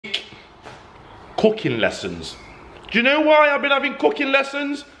cooking lessons. Do you know why I've been having cooking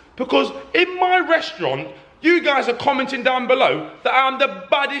lessons? Because in my restaurant, you guys are commenting down below that I'm the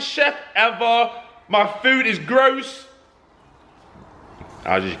baddest chef ever. My food is gross.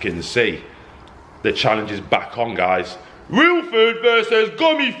 As you can see, the challenge is back on, guys. Real food versus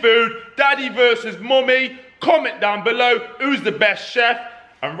gummy food. Daddy versus mummy. Comment down below who's the best chef.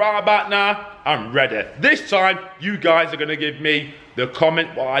 And right about now, I'm ready. This time, you guys are going to give me the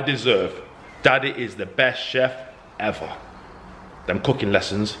comment what I deserve. Daddy is the best chef ever. Them cooking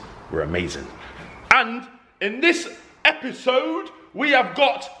lessons were amazing. And in this episode, we have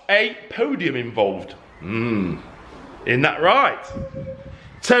got a podium involved. Isn't that right?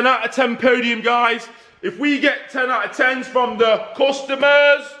 10 out of 10 podium, guys. If we get 10 out of 10s from the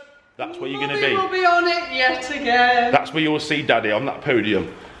customers, that's where you're going to be. We'll be on it yet again. That's where you'll see Daddy on that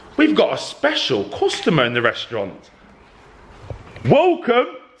podium. We've got a special customer in the restaurant.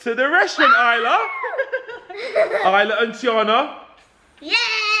 Welcome to the restaurant, Isla. Isla and Tiana. Yeah!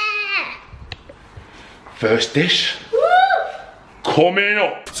 First dish. Woo! Coming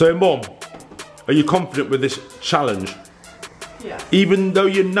up. So, Mum, are you confident with this challenge? Yeah. Even though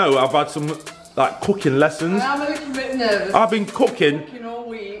you know I've had some like cooking lessons. I'm a little bit nervous. I've been cooking all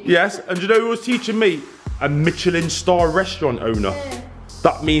week. Yes, and do you know who was teaching me? A Michelin star restaurant owner.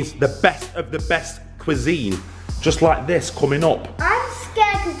 That means the best of the best cuisine. Just like this coming up. I'm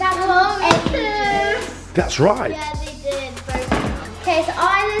scared because that's ages. That's right. Yeah, they did both. Okay, so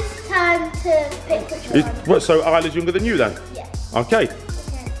Isla's turn to pick which one. What, so Isla's younger than you then? Yes. Okay.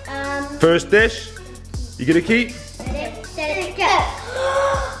 Okay. First dish. You gonna keep? Ready, steady, go.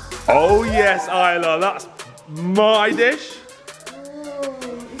 Oh yes, Isla, that's my dish. Oh,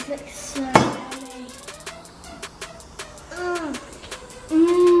 this looks so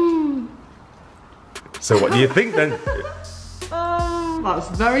yummy. So what do you think then? That's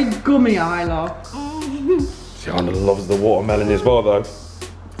very gummy, Isla. Tiana loves the watermelon as well though.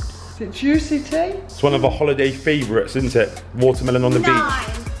 Is it juicy tea? It's one of our holiday favourites, isn't it? Watermelon on the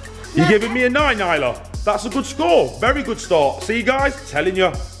beach. You're giving me a 9, Isla. That's a good score. Very good start. See, guys? Telling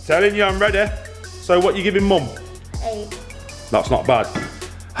you, I'm ready. So, what you giving Mum? 8. That's not bad.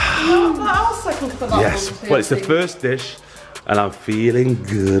 I'll settle for that. Yes, well, it's the first dish, and I'm feeling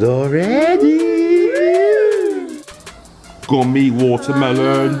good already. Gummy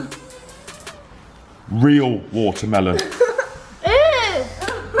watermelon. Real watermelon.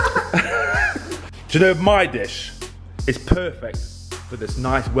 Do you know my dish is perfect for this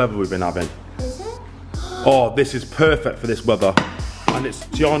nice weather we've been having? Is it? Oh, this is perfect for this weather. And it's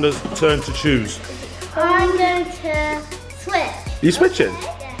Tiana's turn to choose. I'm going to switch. You switching?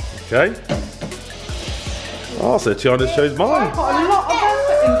 Yeah. Okay. Oh, so Tiana's chose mine. I put a lot of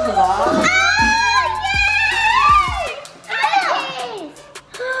effort into that.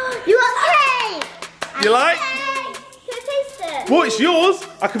 You want cake? You like? Can I taste it? Well, it's yours.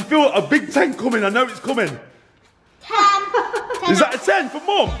 I can feel a big 10 coming. I know it's coming. 10. Is that a 10 for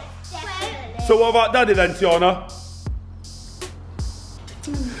Mum? Definitely. So what about Daddy then, Tiana?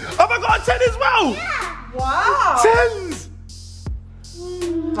 Have I got a 10 as well? Yeah. Wow. 10s!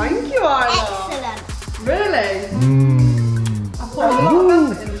 Thank you, Isla. Excellent. Really? I put a lot of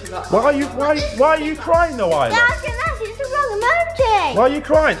effort into that. Why are you crying though, Isla? It's the wrong emoji. Why are you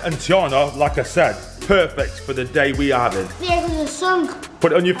crying? And Tiana, like I said, perfect for the day we are having. Yeah, because the sun.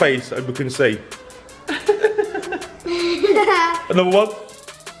 Put it on your face so we can see. Another one.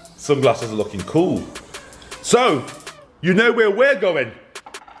 Sunglasses are looking cool. So, you know where we're going?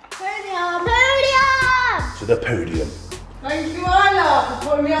 Podium. Podium. To the podium. Thank you, Isla, for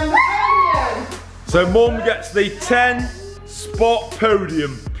putting me on the podium. So Mum gets the 10 spot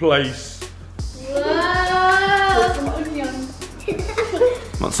podium place. Whoa. Some onions.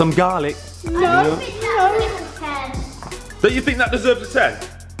 Want some garlic? I think that deserves a 10. Don't you think that deserves a 10?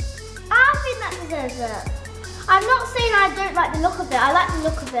 I think that deserves it. I'm not saying I don't like the look of it. I like the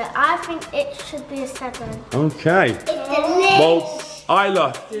look of it. I think it should be a 7. Okay. It's delicious. Well,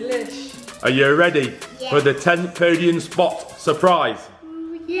 Isla, Delish. are you ready Yeah. for the 10th podium spot surprise?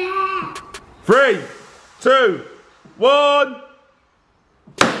 Yeah. 3, 2, 1.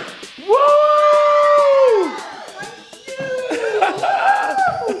 Woo!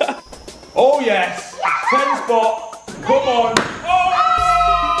 Oh yes! 10 spot. Come on. Oh!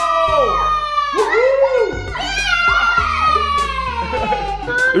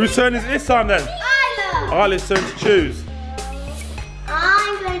 Whose turn is it this time then? Isla. Isla's turn to choose.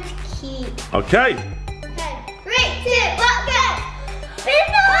 I'm going to keep. Okay. Okay. 3, 2, 1, go.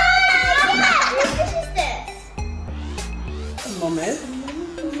 Banana! Whose dish is this? Mum is.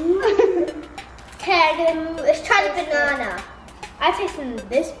 Okay, let's try the banana. I tasted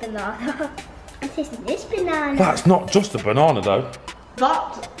this banana. I'm tasting this banana. That's not just a banana though.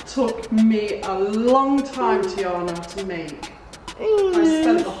 That took me a long time, Tiana, to make. I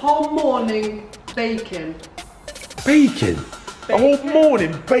spent the whole morning baking. Baking? A whole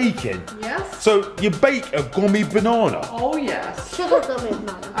morning baking? Yes. So you bake a gummy banana? Oh yes. Sugar gummy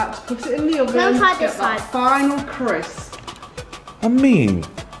banana. I had to put it in the oven Now try to this get that side. final crisp. I mean...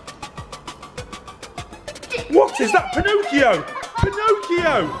 What is that? Pinocchio!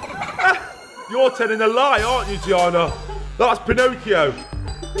 Pinocchio! You're telling a lie, aren't you, Tiana? That's Pinocchio.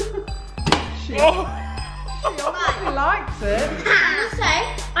 She Oh. obviously likes it. I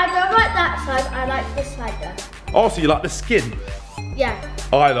say, I don't like that side, I like this side though. Oh, so you like the skin? Yeah.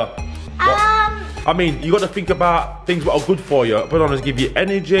 Isla. I mean, you got to think about things that are good for you. Bananas give you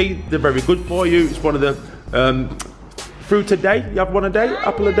energy. They're very good for you. It's one of the fruit a day. You have one a day,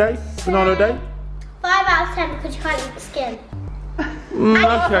 apple a day, banana a day. 5 out of 10 because you can't eat the skin.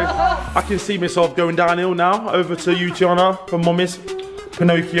 Okay. I can see myself going downhill now. Over to you, Tiana, for Mummy's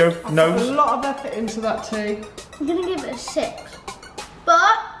Pinocchio A nose. lot of effort into that tea. I'm gonna give it a 6.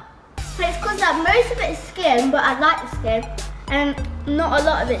 But it's because most of it is skin, but I like the skin. And not a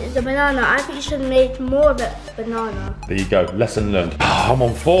lot of it is a banana. I think you should have made more of it banana. There you go. Lesson learned. I'm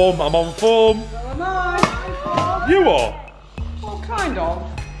on form. I'm on form. So am I. You are. Well, kind of.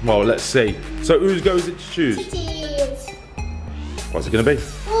 Well, let's see. So whose goes it to choose? Titties. What's it going to be?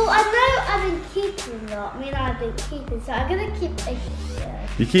 Well, I know I've been keeping that. I mean, I've been keeping, so I'm gonna keep it here.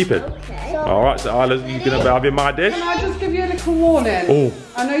 You keep it? Okay. All right, so Isla, you're going to be having my dish? Can I just give you a little warning? Oh.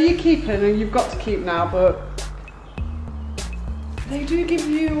 I know you're keeping and you've got to keep now, but they do give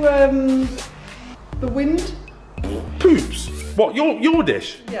you the wind. Poops. What, your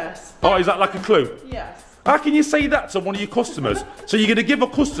dish? Yes. Oh, is that like a clue? Yes. How can you say that to one of your customers? So you're going to give a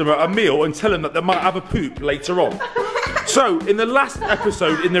customer a meal and tell them that they might have a poop later on. So, in the last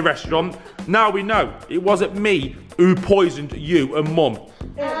episode in the restaurant, now we know it wasn't me who poisoned you and Mum.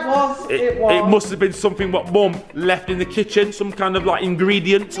 It was. It must have been something what Mum left in the kitchen, some kind of like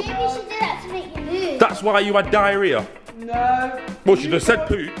ingredient. Maybe you should do that to make you lose. That's why you had diarrhea. No. Well, should have said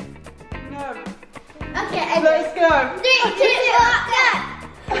poop. No. Okay, Let's go. 3, 2, 1, go!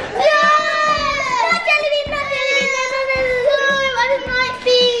 No! Not jelly bean, not jelly bean, no, I don't like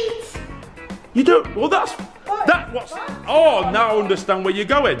beans. You don't. Well, what's. Oh, now I understand where you're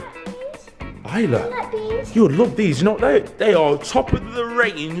going. I Isla, like beans. you would love these. You know what they are top of the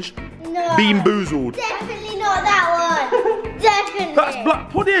range. No. Bean boozled. Definitely not that one. Definitely. That's black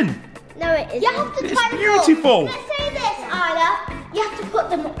pudding. No, it isn't. You have to It's try them beautiful. all. Let's say this, Isla. You have to put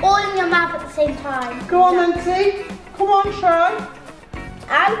them all in your mouth at the same time. Go on, Auntie. Come on, try.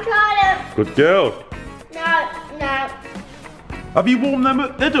 I'm trying to. Good girl. No. Have you warmed them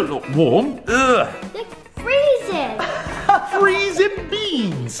up? They don't look warm. Ugh. They're freezing. Freezing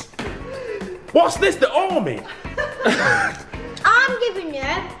beans. What's this? The army? I'm giving you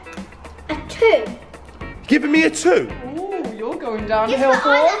a 2. Giving me a 2? Ooh, you're going Yes, downhill, but I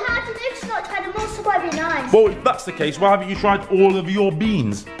boy. know how to do it. Not try them all, so I'd be nice. Well, if that's the case, why haven't you tried all of your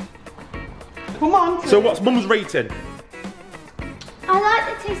beans? Come on. So what's Mum's rating? I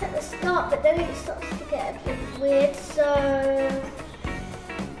like the taste at the start, but then it starts to get a bit weird, so...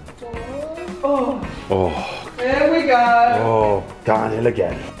 4. Oh, Oh, here we go. oh, downhill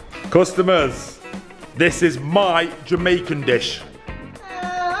again. Customers, this is my Jamaican dish.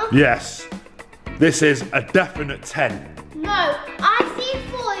 Yes, this is a definite 10. No, I see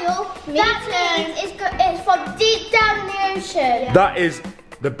foil. That means it's from deep down in the ocean. That is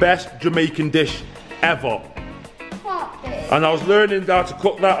the best Jamaican dish ever. Can't be. And I was learning how to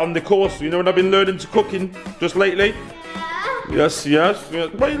cook that on the course. You know when I've been learning to cooking just lately? Yeah. Yes.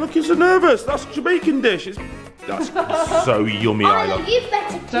 Why are you looking so nervous? That's a Jamaican dish. That's so yummy, Isla, Isla. you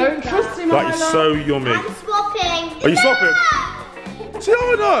better keep Don't trust him, That is Isla. so yummy. I'm swapping. Are you swapping?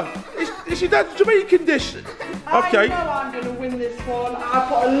 Tiana, it's your dad's Jamaican dish. Okay. I know I'm going to win this one. I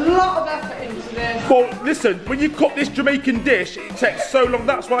put a lot of effort into this. Well, listen, when you cook this Jamaican dish, it takes so long.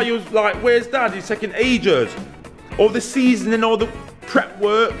 That's why you was like, where's Dad? He's taking ages. All the seasoning, all the prep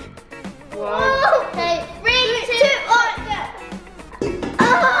work. Whoa. Okay, 3, 2, 1, go. Oh,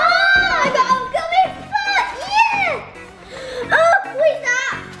 I got a gummy foot. Yeah. Oh, what is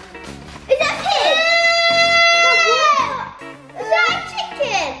that? Is that pig? Is that a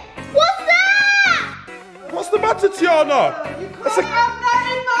chicken? What's that? What's the matter, Tiana? You can't have that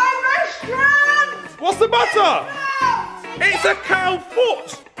in my restaurant. What's the matter? It's a cow foot.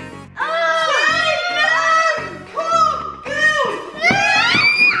 Oh,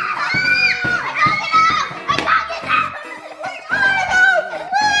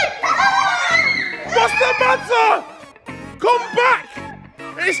 What's the matter? Come back!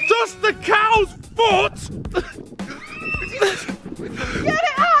 It's just the cow's foot! Get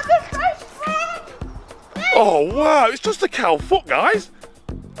it out, the fresh food! Oh wow, it's just a cow foot, guys.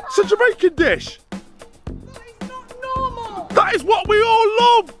 It's a Jamaican dish. That is not normal. That is what we all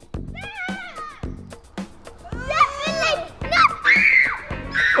love.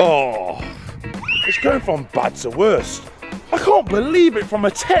 Oh, it's going from bad to worse. I can't believe it, from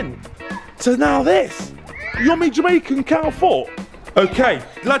a 10 to now this. Yummy Jamaican cow foot. Okay,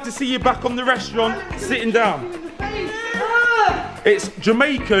 glad to see you back on the restaurant, sitting down. It's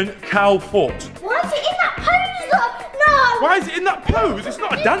Jamaican cow foot. Why is it in that pose though? No! Why is it in that pose? It's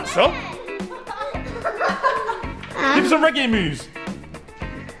not a dancer. Give some reggae moves.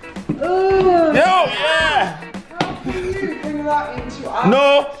 Oh yeah! How can you bring that into our...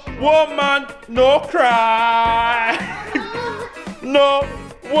 No woman, no cry. No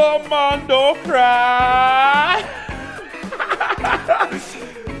woman, no cry.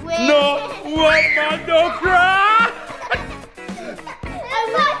 No woman, no cry.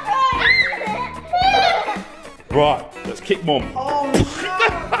 Right, let's kick mum. Oh,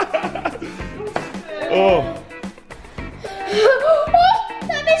 Oh.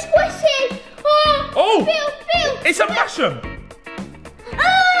 That is squishy. Oh, Feel. it's a mushroom.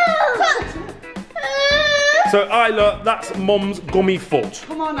 Oh. So Isla, that's mum's gummy foot.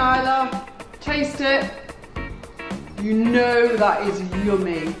 come on, Isla. Taste it. You know that is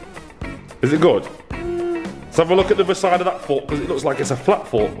yummy. Is it good? Let's have a look at the other side of that foot, because it looks like it's a flat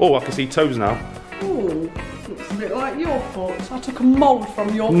foot. Oh, I can see toes now. Oh, looks a bit like your foot. I took a mould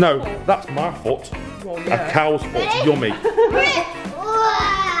from your No, foot. that's my foot. Well, A yeah. cow's foot. Yummy.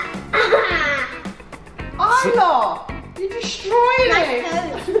 Isla, you're destroying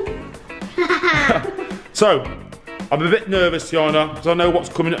it. So, I'm a bit nervous, Tiana, because I know what's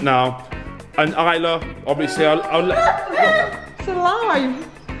coming up now. And Isla, obviously, I'll let... It's alive.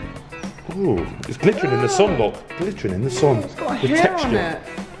 Ooh, it's glittering in the sun, look. Glittering in the sun. It's got The hair texture. on it.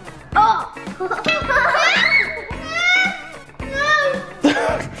 Oh.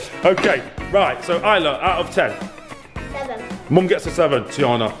 Okay, right, so Isla, out of 10. 7. Mum gets a 7,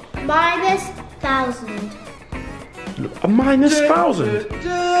 Tiana. Minus 1,000. A minus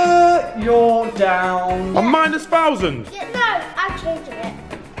 1,000? You're down. A minus 1,000? Yeah, no, I'm changing it.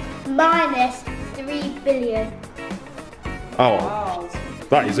 Minus 3 billion. Oh, Wow.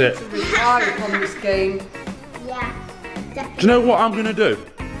 that is it. To retire from this game. Yeah, definitely. Do you know what I'm going to do?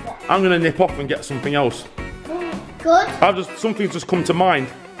 I'm going to nip off and get something else. Good. Something's just come to mind,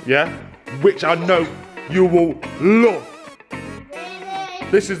 yeah? Which I know you will love. Really?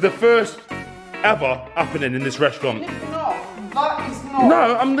 This is the first ever happening in this restaurant. It's not. That is not.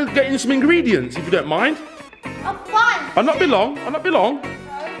 No, I'm getting some ingredients, if you don't mind. I'm fine. I'll not be long,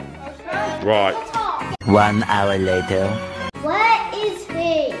 Right. 1 hour later. Where is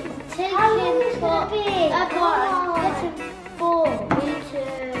he? Take him for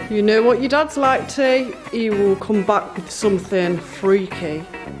You know what your dad's like, T? He will come back with something freaky.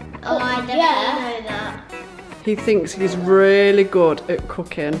 Oh, I definitely know that. He thinks he's really good at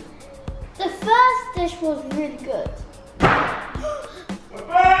cooking. The first dish was really good.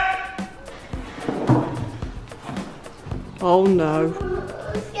 Oh no.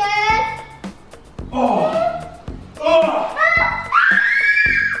 Scared?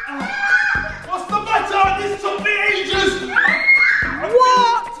 What's the matter? This took me ages!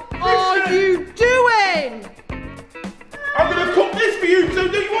 What are you doing? I'm going to cook this for you two,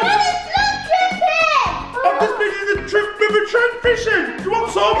 do you want What some? is blood dripping? I've just been in the river trout fishing. Do you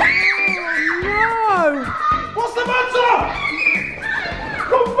want some? No. What's the matter?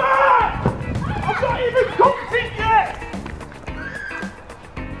 Come back! I've not even cooked it yet!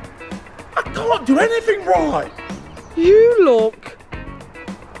 I can't do anything right! You look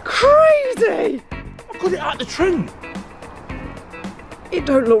crazy. I've got it out the tin. It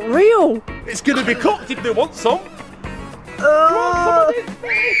don't look real. It's going to be cooked if they want some.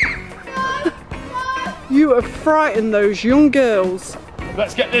 You have frightened those young girls.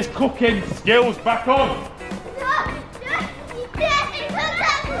 Let's get this cooking skills back on. No, you definitely put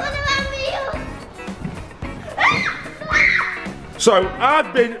that one of our meals. So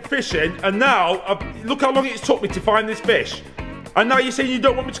I've been fishing and now, look how long it's took me to find this fish. And now you're saying you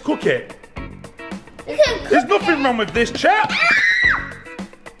don't want me to cook it? You can cook There's nothing wrong with this, chap.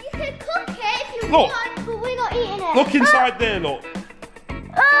 You can cook it if you Look. want, but we're not eating it. Look inside there, look.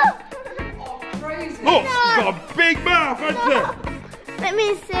 Oh. Crazy. Look, you've got a big mouth, hasn't it? Let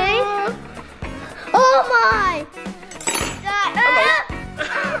me see. Oh my!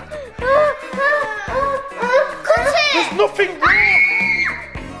 Cut it! There's nothing wrong.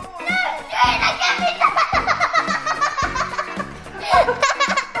 No, Jane, I can't be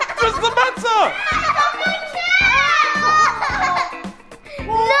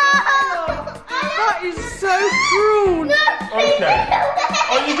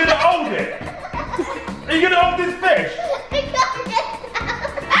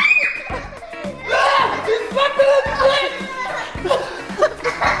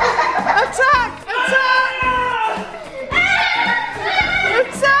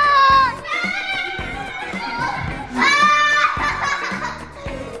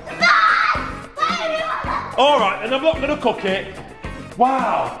All right, and I'm not going to cook it.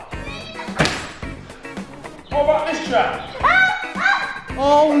 Wow. What about this trap?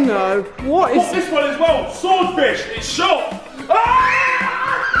 Oh no, what is Cook this one as well. Swordfish, it's short.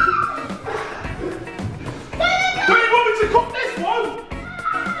 Ah! Do you want me to cook this one?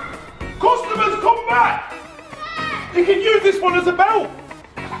 Customers, come back. You can use this one as a belt.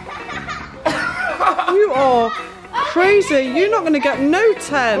 You are crazy. You're not going to get no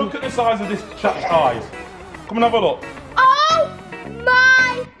 10. Look at the size of this chap's eyes. Come and have a look. Oh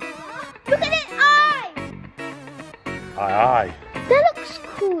my! Look at his eyes. Aye. That looks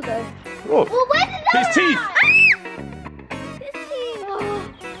cool though. Look. Well, where's the His teeth. His teeth. Oh,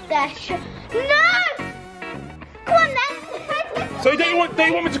 no! Come on then. So don't you want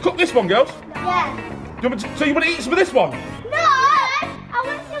me to cook this one, girls? Yeah. So you want to eat some of this one? No! I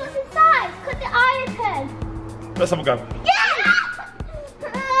want to see what's inside. Cut the eye open. Let's have a go.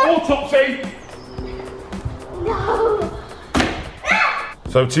 Yeah! Autopsy. No!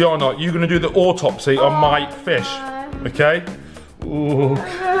 So Tiana, you're going to do the autopsy on my fish, okay? Ooh.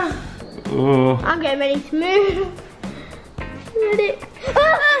 Ooh. I'm getting ready to move. Ready?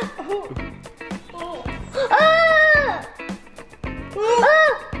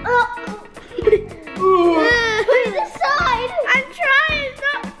 Where's the side? I'm trying, it's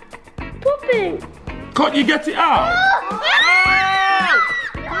not popping. Can't you get it out? Ah!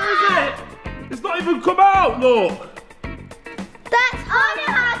 Where is it? It's not even come out, look. I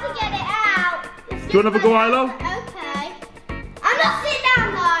know how to get it out. Do you want to have a go, Isla? Okay. I'm not sitting down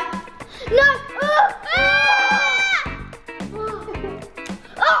though. No.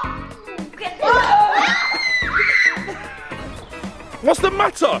 What's the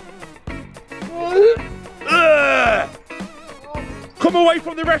matter? Come away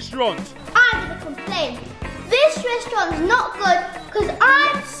from the restaurant. I'm gonna complain. This restaurant's not good because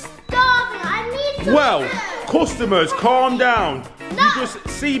I'm starving. I need some Well, food. customers, calm down. No. You just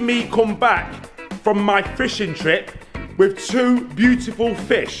see me come back from my fishing trip with 2 beautiful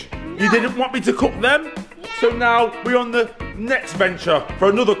fish. You didn't want me to cook them? Yeah. So now we're on the next venture for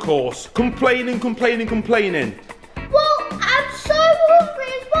another course. Complaining. Well, I'm so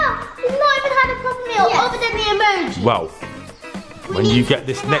hungry as well. We've not even had a proper meal other than the emoji. Well, when you get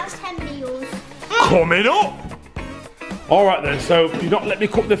this next 10 meals. coming up. All right then, so you not let me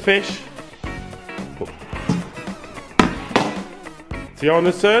cook the fish.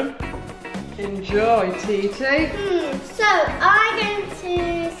 Tiana's turn. Enjoy, TT. So I'm going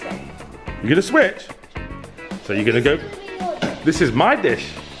to switch. You're gonna switch. So you're gonna go. This is my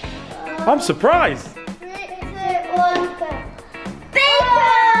dish. I'm surprised. 3, 2, 1, go.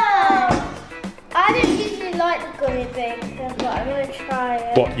 Bacon! I don't usually like the gummy bacon, but I'm going to try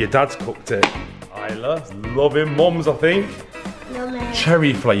it. But your dad's cooked it. Isla, loving mum's, I think. Yummy.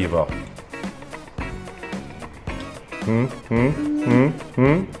 Cherry flavour.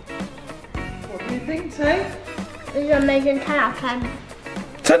 What do you think, T? This is amazing. 10 out of 10.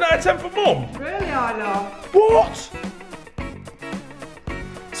 10 out of 10 for mum. Really, Isla? What?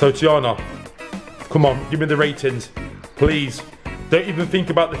 So Tiana, come on, give me the ratings, please. Don't even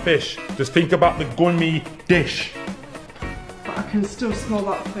think about the fish. Just think about the gummy dish. But I can still smell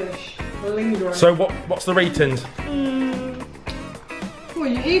that fish lingering. So what's the ratings? Well,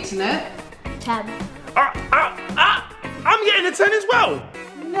 you eating it? 10. I'm getting a 10 as well.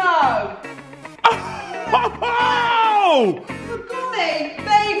 No. Oh! The gummy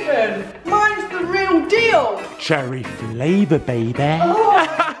bacon. Mine's the real deal. Cherry flavour, baby. 10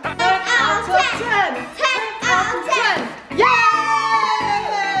 out of 10. 10 out of 10. Yay!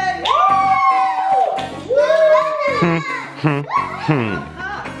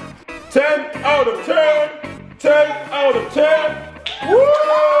 10 out of 10. 10 out of 10. Woo!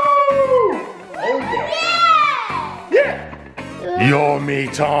 Oh yeah. Yeah. Yummy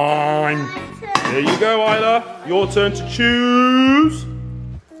time. There you go, Isla. Your turn to choose.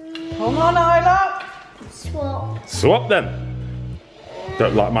 Come on, Isla. Swap. Swap them.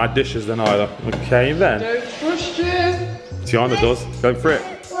 Don't like my dishes then, Isla. Okay then. Don't push you. Tiana does. Go for it.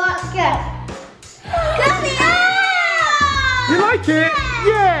 Let's go. Gummy! You like it?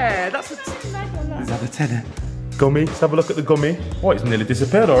 Yeah. That's a. Is that a 10? Gummy. Let's have a look at the gummy. Oh, it's nearly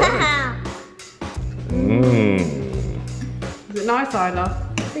disappeared already. Is it nice, Isla?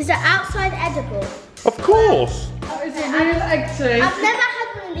 Is it outside edible? Of course. That is a real egg tea. I've never had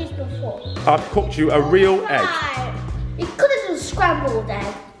one of these before. I've cooked you a real egg. Right. You could have done scrambled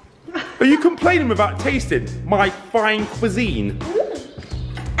egg. Are you complaining about tasting my fine cuisine?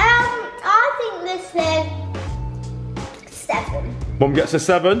 I think this is 7. Mum gets a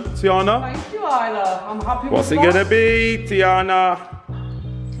 7. Tiana? Thank you, Isla. I'm happy What's with it that. gonna be, Tiana?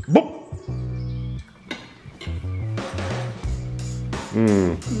 Boop.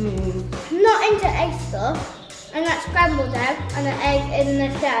 Not into egg stuff. And that scrambled egg and an egg in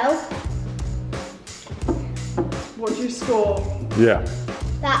the shell. What do you score? Yeah.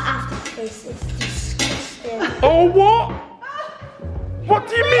 That aftertaste is disgusting. Oh, what? What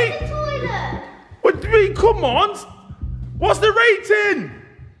do you Where's the mean? toilet? What do you mean? Come on. What's the rating?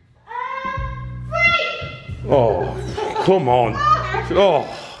 3. Oh, come on. Oh,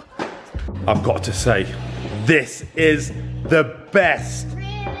 I've got to say, this is the best Really?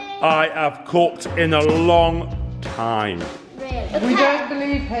 I have cooked in a long time. Really? We don't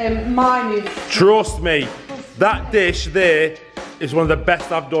believe him. Mine is. Trust me, that dish there is one of the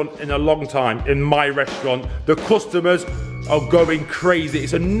best I've done in a long time in my restaurant. The customers are going crazy.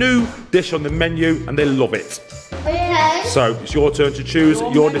 It's a new dish on the menu and they love it. Okay. So it's your turn to choose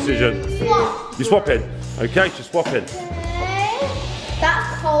your decision. Swap. You swap in. Okay, just swap in. Okay.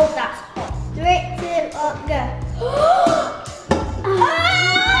 That's cold, that's hot. 3, 2, 1, go.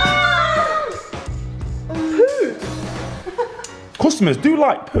 Poo. Customers do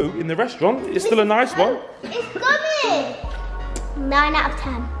like poo in the restaurant. It's still a nice one. It's Gummy. 9 out of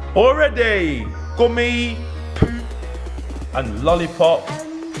 10. Already. Gummy, poop, and lollipop,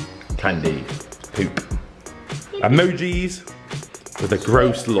 candy, poop. Emojis with a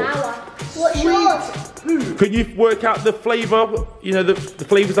gross look. What's yours? Can you work out the flavour, you know, the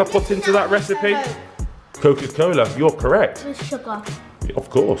flavours I put into that recipe? Coca-Cola, you're correct. With sugar. Of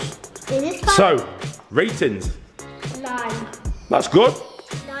course. Is this fine? So, ratings. 9. That's good.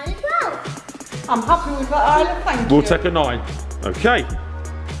 9 as well. I'm happy with that, Isla. Thank you. We'll take a 9. Okay.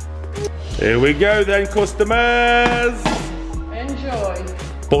 Here we go then, customers. Enjoy.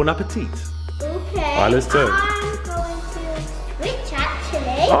 Bon appetit. Okay. Isla's turn. I'm going to switch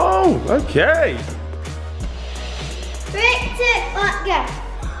actually. Oh, okay. 3, 2, 1,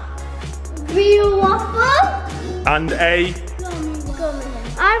 go. Real waffle. And a Gummy.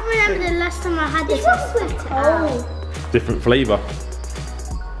 I remember the last time I had this. This was different flavour.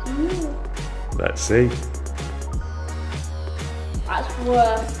 Let's see. That's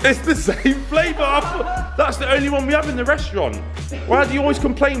worse. It's the same flavour. That's the only one we have in the restaurant. Why do you always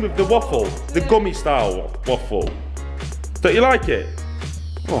complain with the waffle? The gummy style waffle. Don't you like it?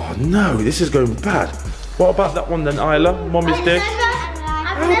 Oh no, this is going bad. What about that one then, Isla? Mommy's dish?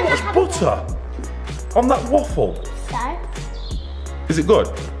 I've How never much had butter on that waffle? so. Is it good?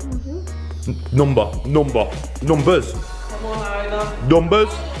 Numbers. Come on, Isla. Numbers.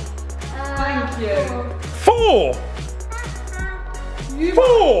 Thank you. 4. You 4.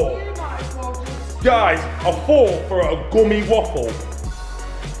 Might as well just. Guys, a 4 for a gummy waffle.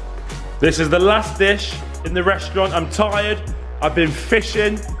 This is the last dish in the restaurant. I'm tired. I've been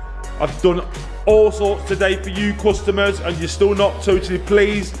fishing. I've done all sorts today for you customers and you're still not totally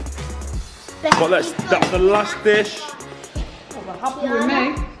pleased. But that's the last dish. Well, they're happy with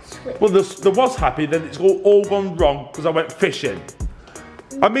me. Well, there was happy, then it's all gone wrong because I went fishing.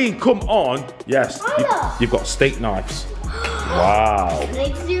 I mean, come on. Yes, you've got steak knives. Wow.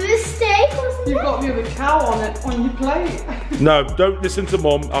 Let's do a steak or something. You've got the other cow on your plate. No, don't listen to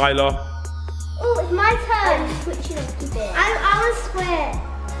Mum, Isla. Oh, it's my turn. Switching up a bit. I want to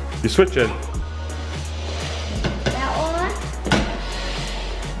swear. You're switching. That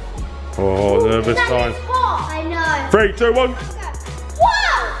one. Oh, nervous That time. is hot. I know. 3, 2, 1.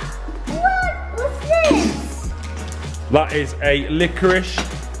 Whoa! What? What's this? That is a licorice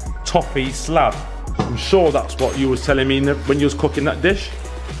toffee slab. I'm sure that's what you was telling me when you was cooking that dish.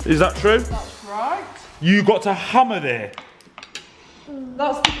 Is that true? That's right. You got to hammer there.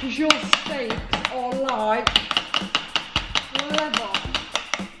 That's because your steaks are like leather.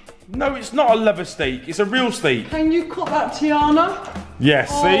 No, it's not a leather steak. It's a real steak. Can you cook that, Tiana? Yes,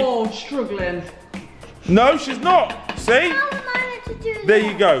 see? Oh, struggling. No, she's not. See? How am I meant to do There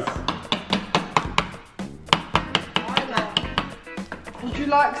you go. Would you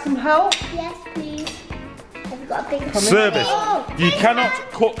like some help? Yes, please. Have you got a big Service. Oh, You taste cannot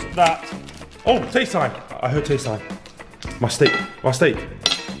that. cook that. Oh, taste time. I heard taste time. My steak. My steak.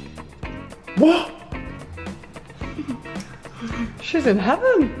 What? She's in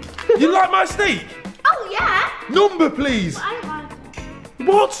heaven. You like my steak? Oh, yeah. Number, please. I like it.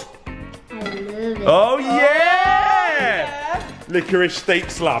 What? I love it. Oh, yeah! Licorice steak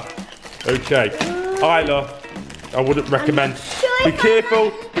slab. Okay. Isla, I wouldn't recommend. sure Be if I careful.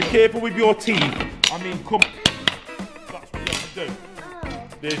 like Be careful with your teeth. I mean, come. That's what you have to do. Oh.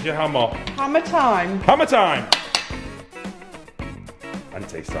 There's your hammer. Hammer time. Hammer time. And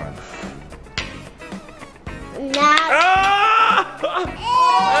taste time. Now. Ah! Oh,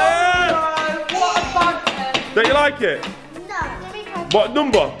 what a bad end. Don't you like it? No. Let me try. What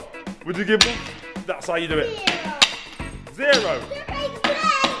number would you give them? That's how you do it. 0. 0.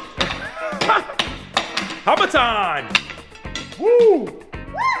 Hammer time! Woo!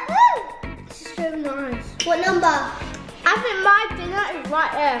 Woohoo! This is so nice. What number? I think my dinner is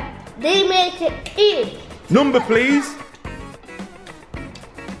right there. They made it eat. Number, please.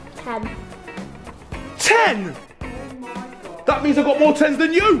 10. 10! That means I've got more 10s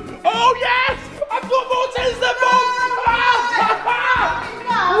than you! Oh yes! I've got more 10s than Mum!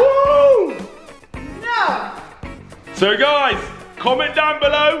 Woo! No. So guys, comment down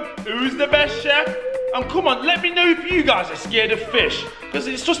below who's the best chef. And come on, let me know if you guys are scared of fish. Because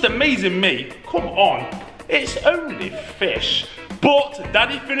it's just amazing me. Come on, it's only fish. But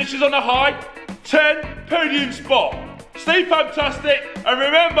Daddy finishes on a high, 10 podium spot. Stay fantastic, and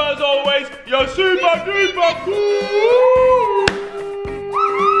remember as always, you're super duper cool!